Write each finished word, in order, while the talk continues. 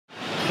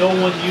no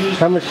one used.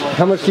 How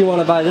much do you want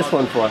to buy this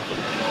one for?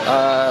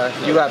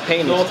 You got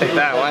pain, just take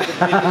that one.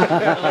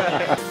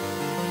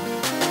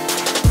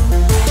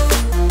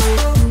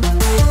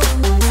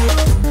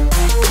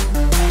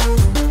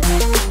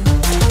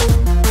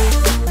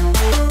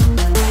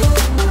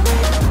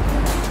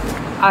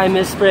 I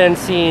miss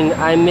Francine,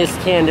 I miss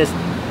Candace,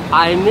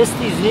 I miss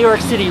these New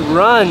York City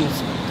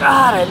runs.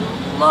 God, I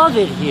love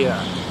it here.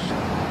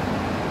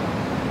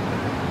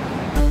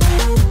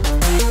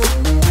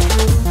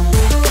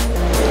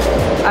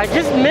 I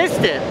just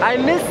missed it. I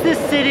miss this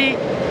city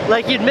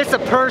like you'd miss a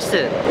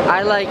person.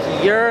 I like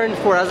yearned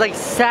for it. I was like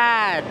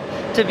sad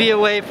to be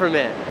away from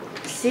it.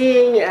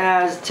 Seeing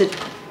as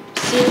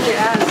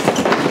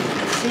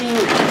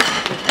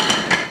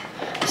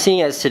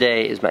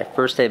today is my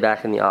first day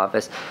back in the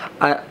office,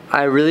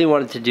 I really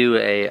wanted to do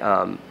a,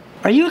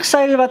 are you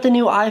excited about the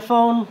new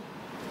iPhone?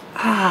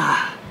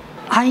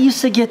 I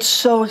used to get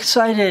so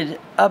excited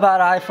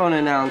about iPhone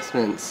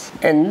announcements.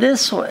 And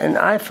this one, an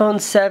iPhone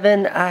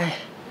 7, I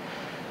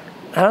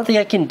don't think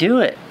I can do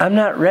it. I'm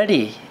not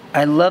ready.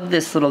 I love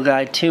this little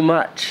guy too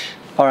much.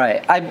 All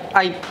right,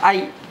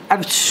 I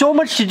have so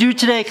much to do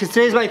today because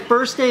today's my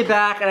first day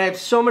back and I have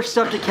so much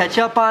stuff to catch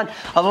up on.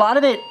 A lot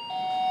of it.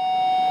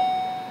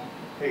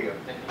 Here you go.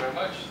 Thank you very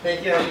much.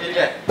 Thank you. Have a good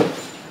day.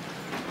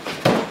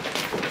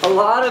 A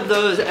lot of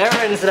those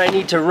errands that I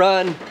need to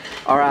run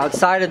are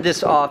outside of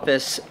this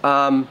office.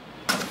 All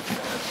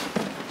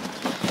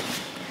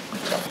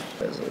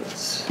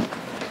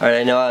right,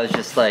 I know I was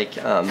just like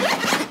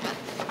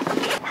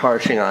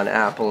harshing on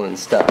Apple and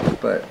stuff,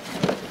 but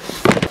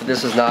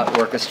this is not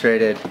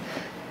orchestrated.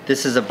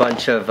 This is a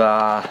bunch of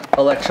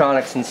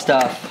electronics and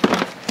stuff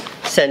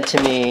sent to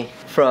me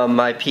from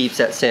my peeps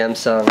at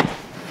Samsung,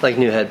 like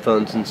new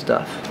headphones and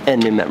stuff,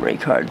 and new memory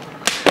card.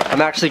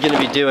 I'm actually going to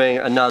be doing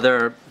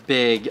another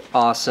big,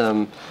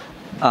 awesome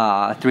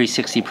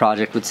 360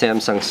 project with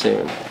Samsung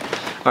soon.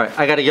 All right,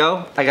 I gotta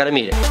go. I got a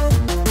meeting.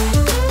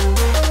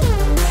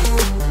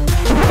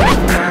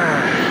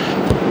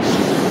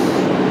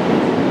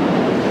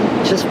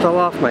 Just fell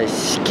off my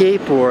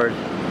skateboard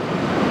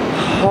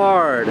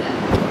hard.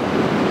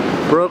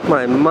 Broke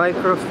my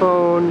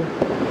microphone.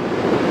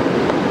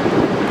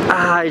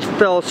 I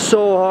fell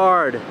so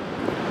hard.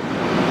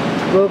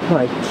 Broke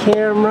my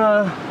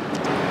camera.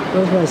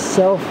 Broke my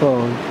cell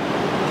phone.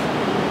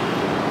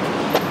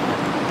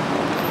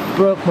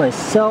 Broke my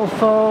cell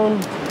phone.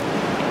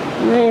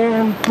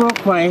 Man,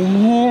 broke my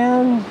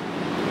hand.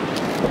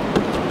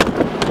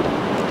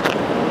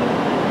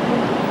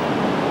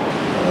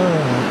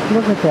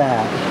 Look at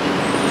that.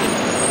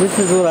 This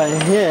is what I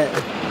hit.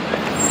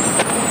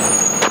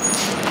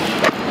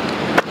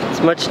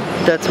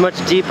 That's much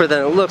deeper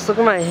than it looks. Look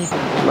at my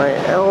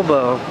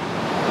elbow.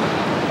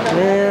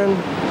 Man.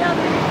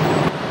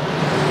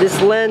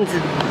 This lens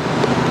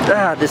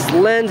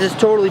is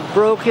totally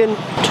broken.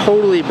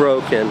 Totally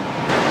broken.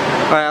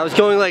 Alright, I was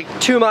going like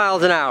 2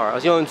 miles an hour. I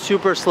was going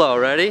super slow.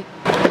 Ready?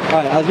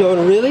 Alright, I was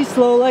going really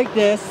slow like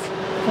this.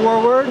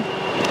 Forward.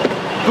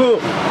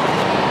 Boom.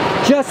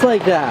 Just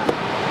like that.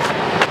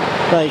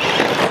 Like,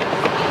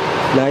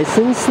 nice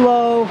and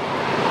slow,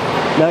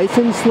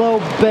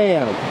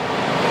 bam.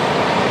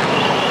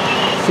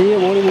 See, it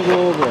won't even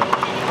go over it.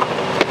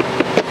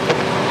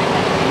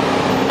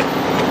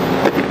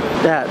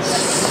 That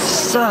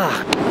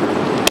sucked.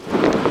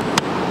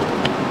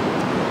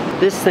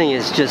 This thing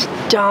is just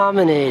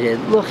dominated,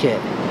 look it.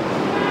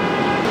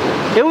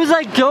 It was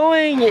like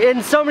going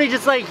and somebody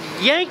just like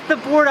yanked the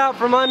board out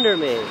from under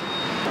me.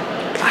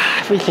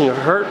 Everything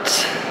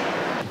hurts.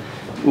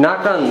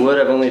 Knock on wood,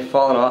 I've only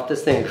fallen off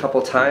this thing a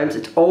couple times.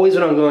 It's always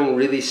when I'm going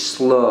really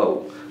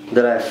slow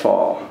that I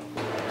fall.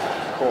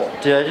 Cool.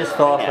 Dude, I just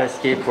fell off my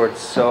skateboard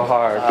so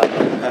hard.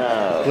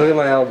 No. Look at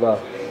my elbow.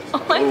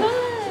 Oh my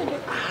god.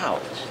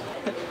 Ouch.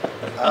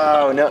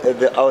 Oh no,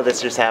 oh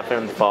this just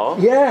happened in the fall?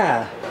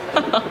 Yeah.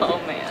 Oh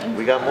man.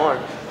 We got more.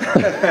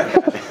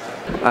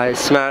 I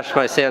smashed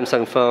my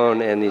Samsung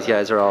phone and these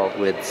guys are all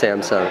with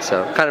Samsung,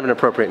 so kind of an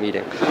appropriate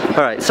meeting.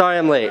 Alright, sorry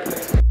I'm late.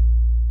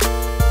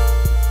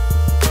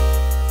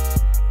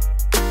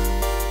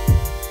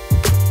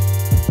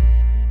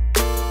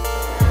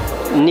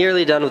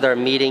 Nearly done with our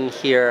meeting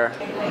here.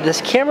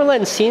 This camera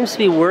lens seems to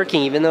be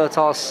working even though it's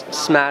all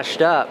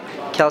smashed up.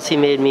 Kelsey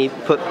made me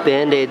put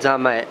band-aids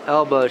on my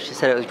elbow. She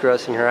said it was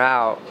grossing her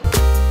out.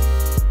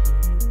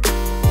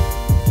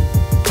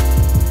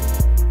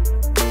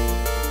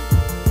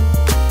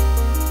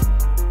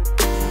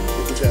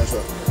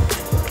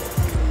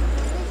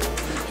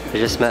 I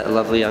just met a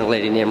lovely young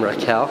lady named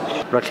Raquel.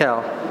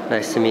 Raquel,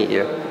 nice to meet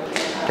you.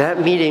 That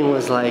meeting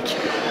was like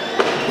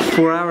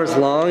 4 hours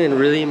long and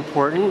really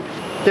important.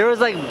 There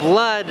was like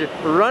blood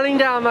running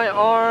down my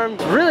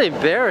arms. Really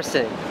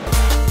embarrassing.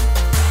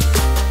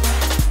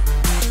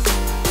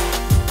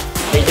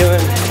 How you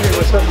doing? Hey,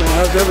 what's up, man?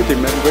 How's everything,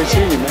 man? Great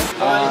seeing you,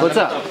 man. What's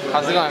up?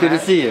 How's it going, Good man?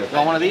 to see you. You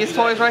want one of these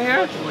toys right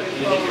here?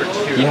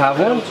 You have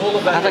one?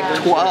 I have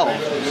like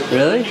 12.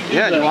 Really?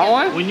 Yeah, do you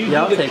want one?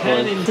 Yeah, I'll take one.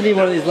 I need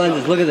one of these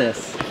lenses. Look at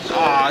this.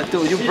 Aw,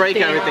 dude, you break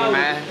everything,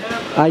 man.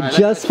 I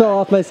just fell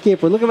off my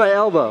skateboard. Look at my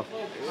elbow.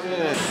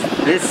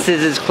 This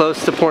is as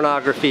close to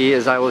pornography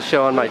as I will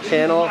show on my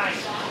channel.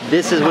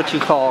 This is what you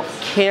call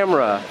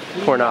camera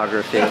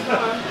pornography.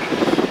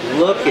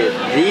 Look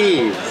at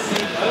these.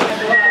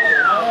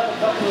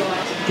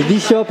 Did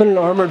these show up in an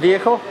armored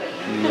vehicle?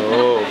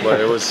 No, but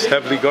it was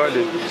heavily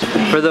guarded.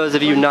 For those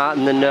of you not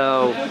in the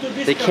know,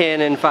 the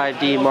Canon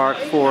 5D Mark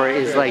IV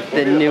is like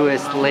the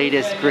newest,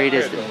 latest,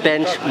 greatest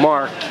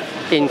benchmark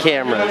in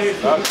cameras.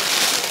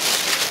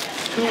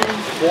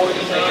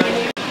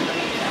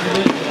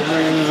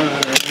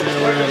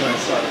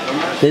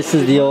 This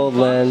is the old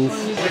lens.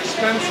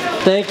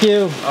 Thank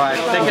you. Alright,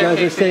 thank You guys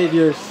are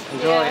saviors.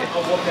 Enjoy.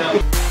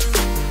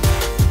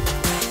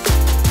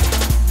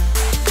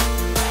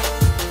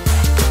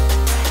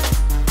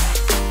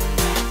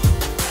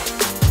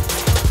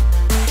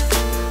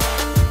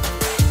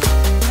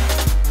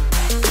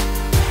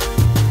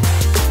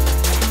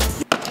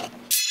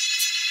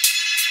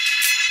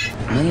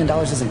 $1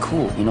 million isn't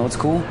cool. You know what's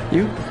cool?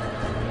 You?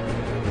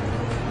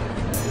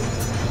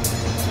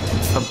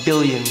 $1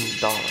 billion.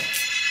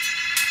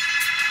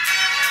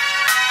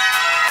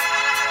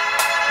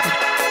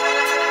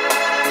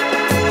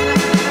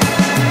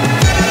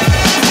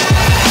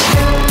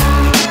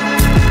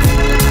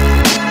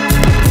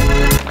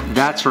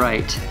 That's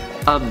right,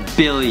 $1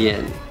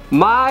 billion.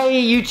 My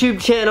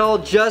YouTube channel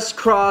just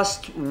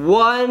crossed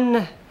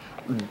 1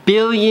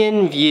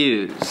 billion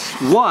views.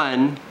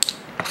 1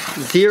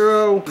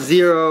 0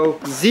 0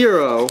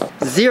 0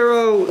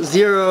 0 0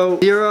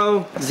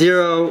 0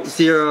 0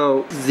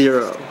 0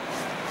 0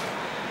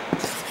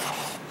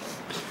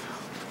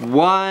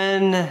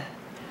 1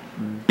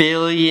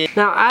 billion.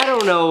 Now I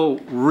don't know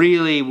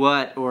really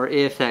what or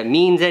if that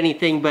means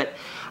anything, but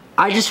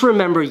I just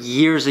remember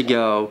years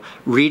ago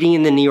reading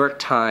in the New York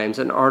Times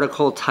an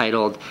article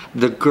titled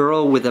 "The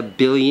Girl with a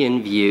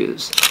Billion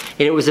Views."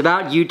 And it was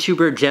about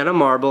YouTuber Jenna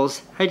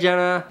Marbles, hi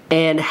Jenna,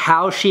 and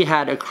how she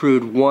had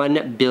accrued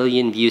 1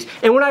 billion views.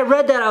 And when I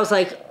read that, I was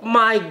like,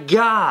 my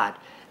God,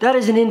 that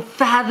is an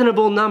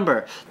unfathomable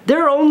number.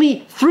 There are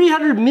only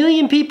 300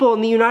 million people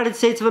in the United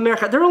States of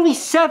America. There are only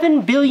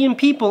 7 billion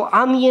people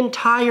on the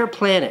entire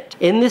planet.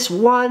 And this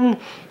one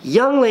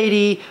young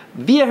lady,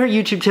 via her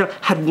YouTube channel,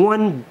 had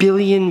 1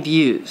 billion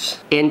views.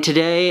 And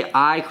today,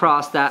 I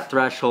crossed that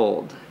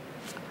threshold.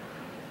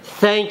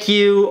 Thank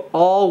you,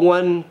 all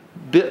 1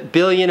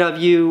 billion of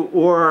you,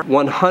 or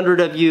 100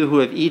 of you who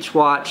have each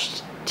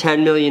watched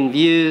 10 million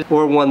views,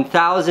 or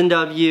 1,000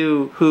 of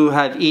you who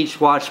have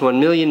each watched 1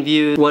 million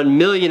views, 1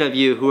 million of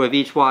you who have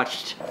each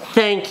watched.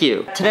 Thank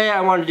you. Today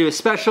I want to do a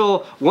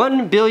special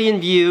 1 billion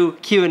view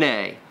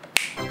Q&A.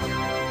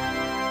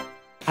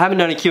 I haven't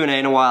done a Q&A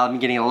in a while. I've been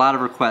getting a lot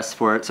of requests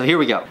for it, so here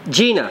we go.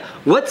 Gina,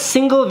 what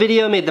single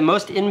video made the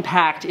most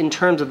impact in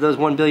terms of those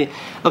 1 billion?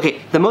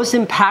 Okay, the most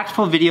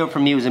impactful video for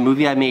me was a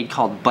movie I made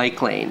called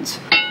Bike Lanes.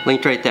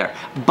 Linked right there.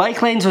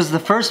 Bike Lanes was the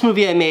first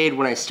movie I made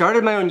when I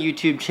started my own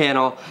YouTube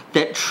channel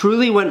that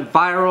truly went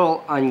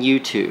viral on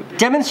YouTube. It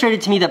demonstrated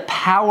to me the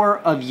power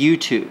of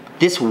YouTube.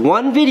 This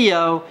one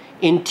video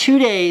in 2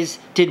 days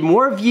did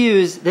more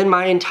views than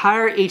my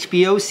entire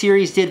HBO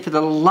series did for the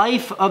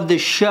life of the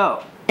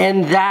show.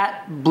 And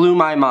that blew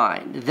my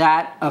mind.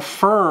 That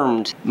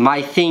affirmed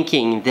my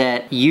thinking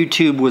that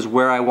YouTube was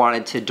where I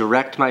wanted to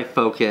direct my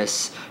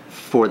focus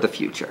for the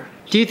future.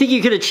 Do you think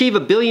you could achieve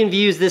 1 billion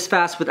views this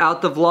fast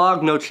without the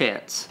vlog? No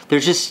chance.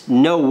 There's just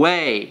no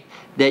way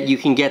that you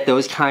can get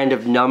those kind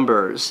of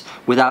numbers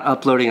without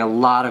uploading a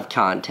lot of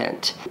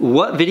content.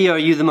 What video are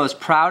you the most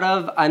proud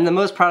of? I'm the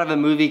most proud of a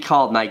movie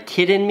called My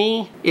Kid and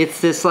Me. It's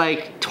this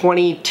like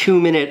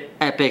 22-minute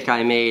epic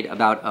I made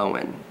about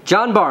Owen.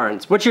 John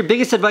Barnes, what's your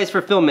biggest advice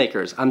for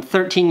filmmakers? I'm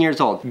 13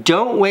 years old.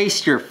 Don't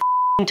waste your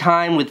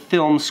time with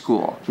film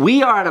school.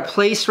 We are at a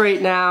place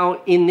right now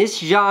in this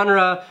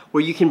genre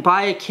where you can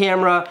buy a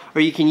camera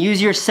or you can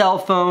use your cell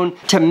phone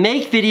to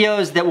make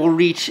videos that will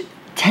reach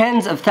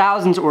tens of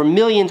thousands or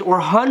millions or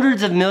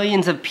hundreds of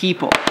millions of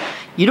people.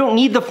 You don't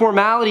need the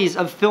formalities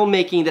of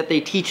filmmaking that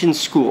they teach in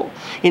school.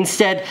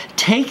 Instead,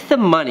 take the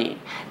money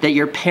that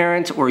your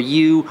parents or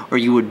you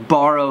would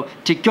borrow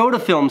to go to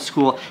film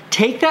school,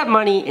 take that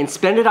money and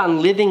spend it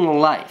on living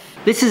life.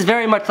 This is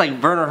very much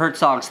like Werner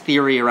Herzog's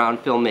theory around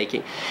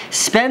filmmaking.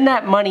 Spend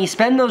that money,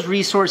 spend those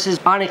resources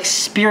on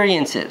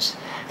experiences.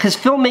 Because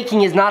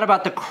filmmaking is not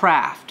about the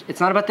craft.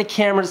 It's not about the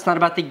camera, it's not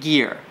about the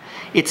gear.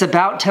 It's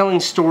about telling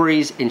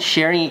stories and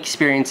sharing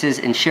experiences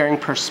and sharing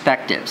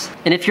perspectives.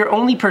 And if your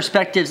only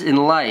perspectives in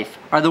life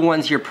are the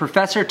ones your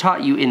professor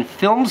taught you in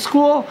film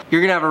school,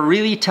 you're gonna have a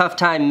really tough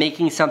time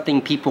making something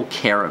people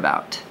care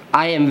about.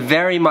 I am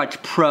very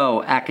much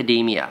pro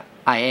academia.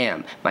 I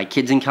am. My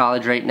kid's in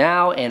college right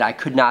now and I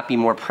could not be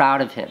more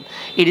proud of him.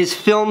 It is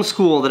film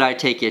school that I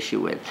take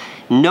issue with.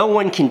 No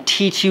one can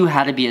teach you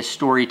how to be a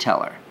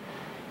storyteller.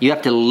 You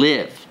have to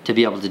live to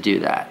be able to do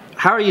that.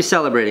 How are you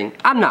celebrating?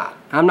 I'm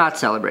not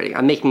celebrating.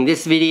 I'm making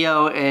this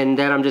video and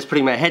then I'm just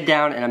putting my head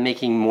down and I'm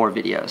making more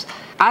videos.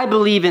 I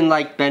believe in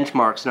like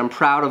benchmarks and I'm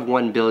proud of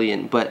 1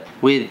 billion, but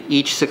with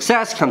each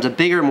success comes a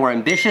bigger, more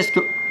ambitious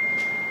goal.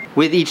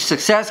 With each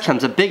success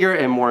comes a bigger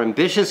and more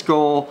ambitious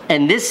goal,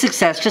 and this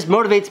success just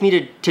motivates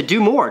me to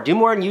do more. Do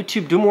more on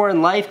YouTube, do more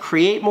in life,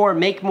 create more,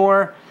 make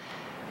more,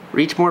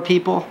 reach more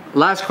people.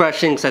 Last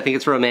question, because I think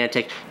it's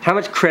romantic. How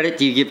much credit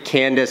do you give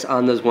Candace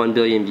on those 1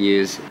 billion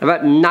views?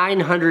 About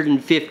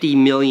 950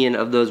 million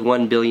of those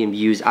 1 billion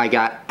views I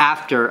got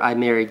after I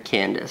married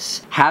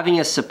Candace.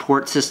 Having a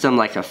support system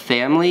like a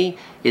family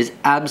is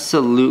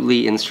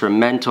absolutely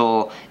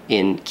instrumental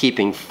in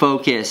keeping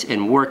focus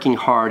and working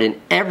hard in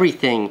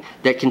everything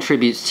that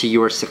contributes to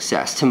your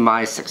success, to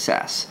my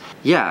success.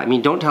 Yeah, I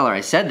mean, don't tell her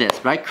I said this,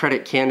 but I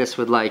credit Candace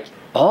with like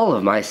all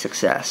of my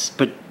success,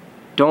 but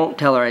don't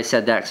tell her I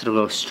said that because it'll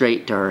go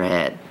straight to her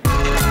head.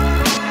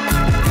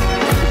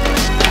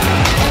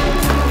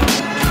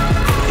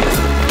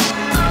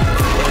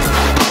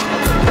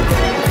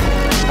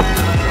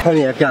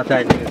 Honey, I've got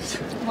bad news.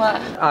 What?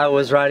 I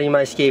was riding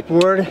my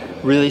skateboard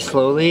really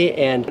slowly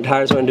and the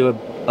tires went into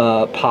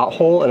a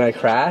pothole and I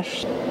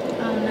crashed.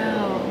 Oh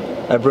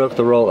no. I broke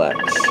the Rolex.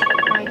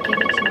 Alright, give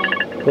it to me.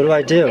 What do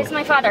I do? It's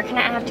my father. Can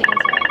I have to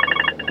answer it?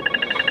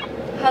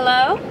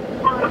 Hello?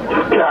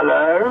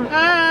 Hello.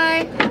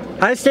 Hi.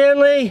 Hi,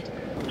 Stanley.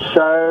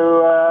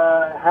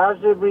 So,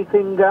 how's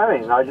everything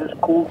going? I just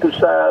called to say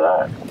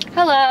hello.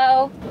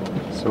 Hello.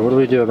 So what do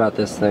we do about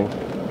this thing?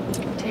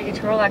 Take it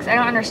to Rolex. I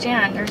don't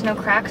understand. There's no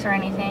cracks or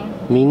anything.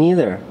 Me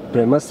neither, but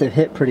it must have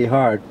hit pretty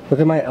hard. Look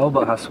at my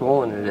elbow, how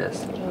swollen it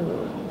is.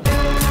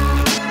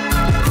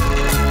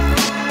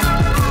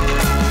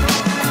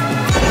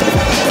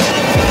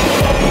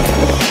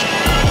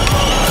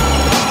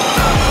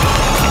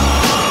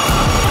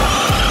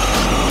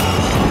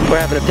 We're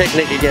having a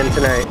picnic again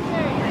tonight.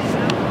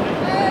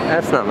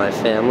 That's not my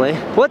family.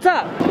 What's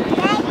up?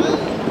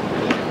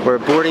 We're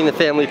boarding the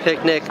family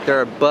picnic. There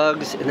are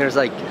bugs and there's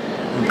like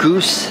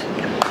goose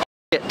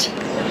shit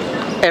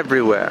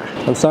everywhere.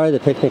 I'm sorry the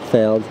picnic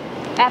failed.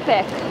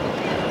 Epic.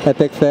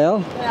 Epic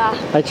fail? Yeah.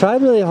 I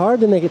tried really hard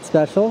to make it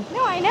special.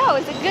 No, I know.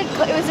 It was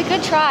a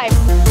good try.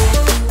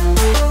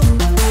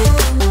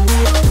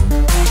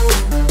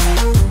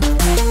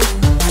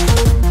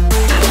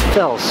 It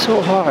fell so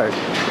hard.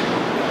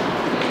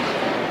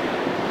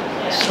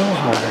 So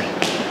hard.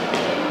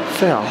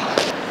 Fell.